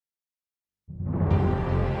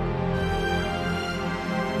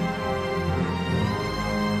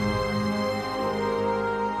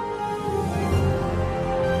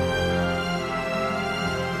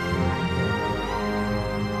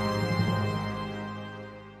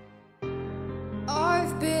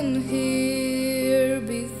been here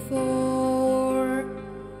before,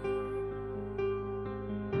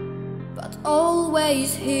 but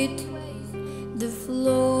always hit the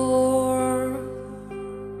floor.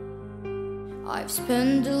 I've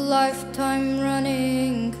spent a lifetime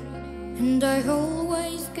running, and I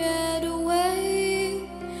always get away.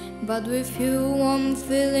 But with you I'm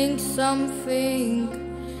feeling something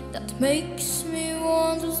that makes me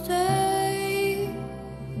want to stay.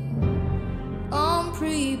 I'm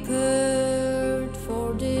prepared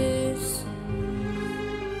for this.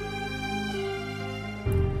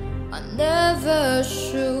 I never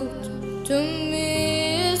shoot to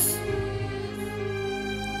miss,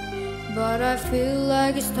 but I feel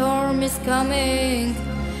like a storm is coming.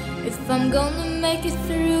 If I'm gonna make it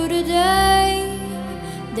through the day,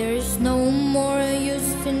 there is no more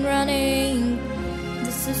use in running.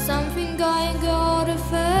 This is something I gotta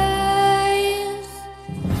face.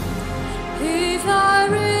 If I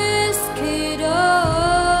risk it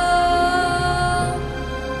all,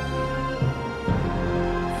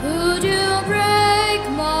 could you break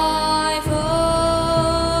my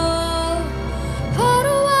fall? How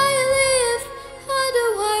do I live? How do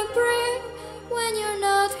I breathe? When you're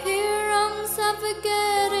not here, I'm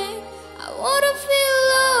suffocating. I wanna feel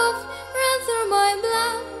love run through my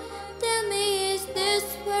blood. Tell me, is this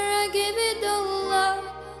where I give it all up?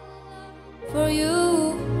 For you,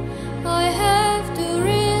 I have to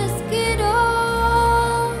risk it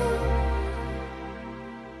all,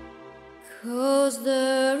 'cause the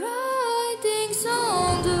writing's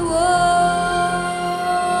on the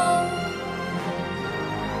wall.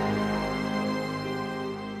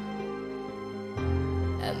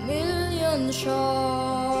 A million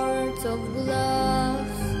shards of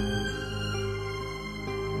glass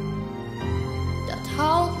that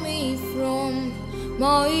held me from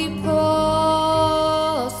my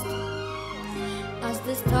past. As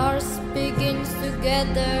the stars begins to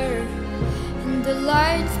gather and the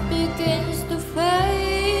lights begins to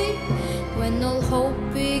fade, when all hope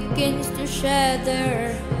begins to shatter,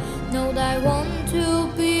 know that I want to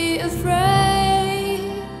be afraid.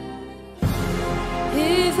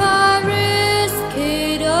 If I risk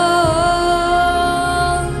it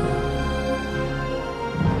all,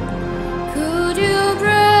 could you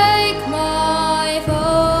break my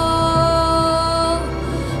fall?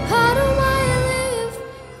 How do I live?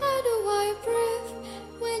 How do I breathe?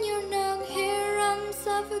 When you're not here, I'm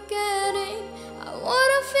suffocating. I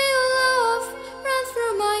wanna feel love run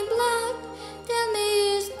through my blood. Tell me,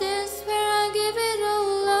 is this where I give it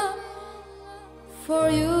all up? For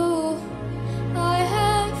you, I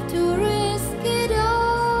have to risk it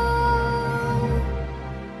all,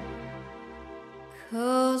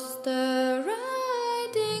 'cause the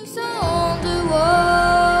writing's on the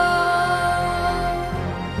wall.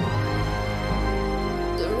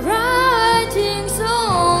 The writing's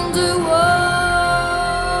on the wall.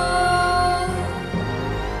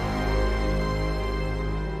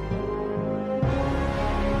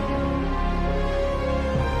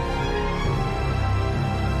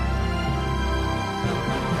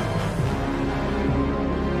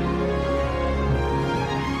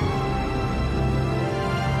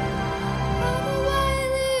 How do I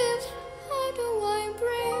live? How do I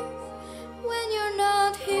breathe? When you're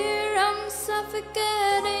not here, I'm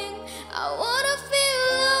suffocating. I wanna feel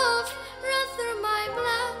love run through my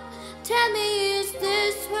blood. Tell me, is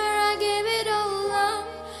this where I give it all up?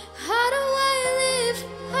 How do I live?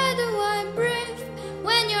 How do I breathe?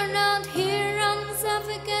 When you're not here, I'm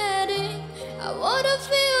suffocating. I wanna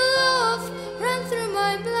feel love run through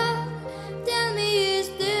my blood. Tell me, is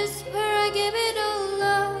this where I give it all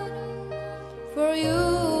up? For you,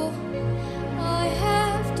 I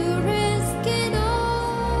have to risk it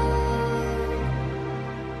all,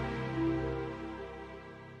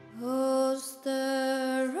 'cause the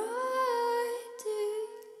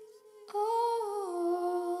writing's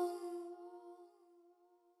on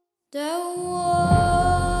the wall.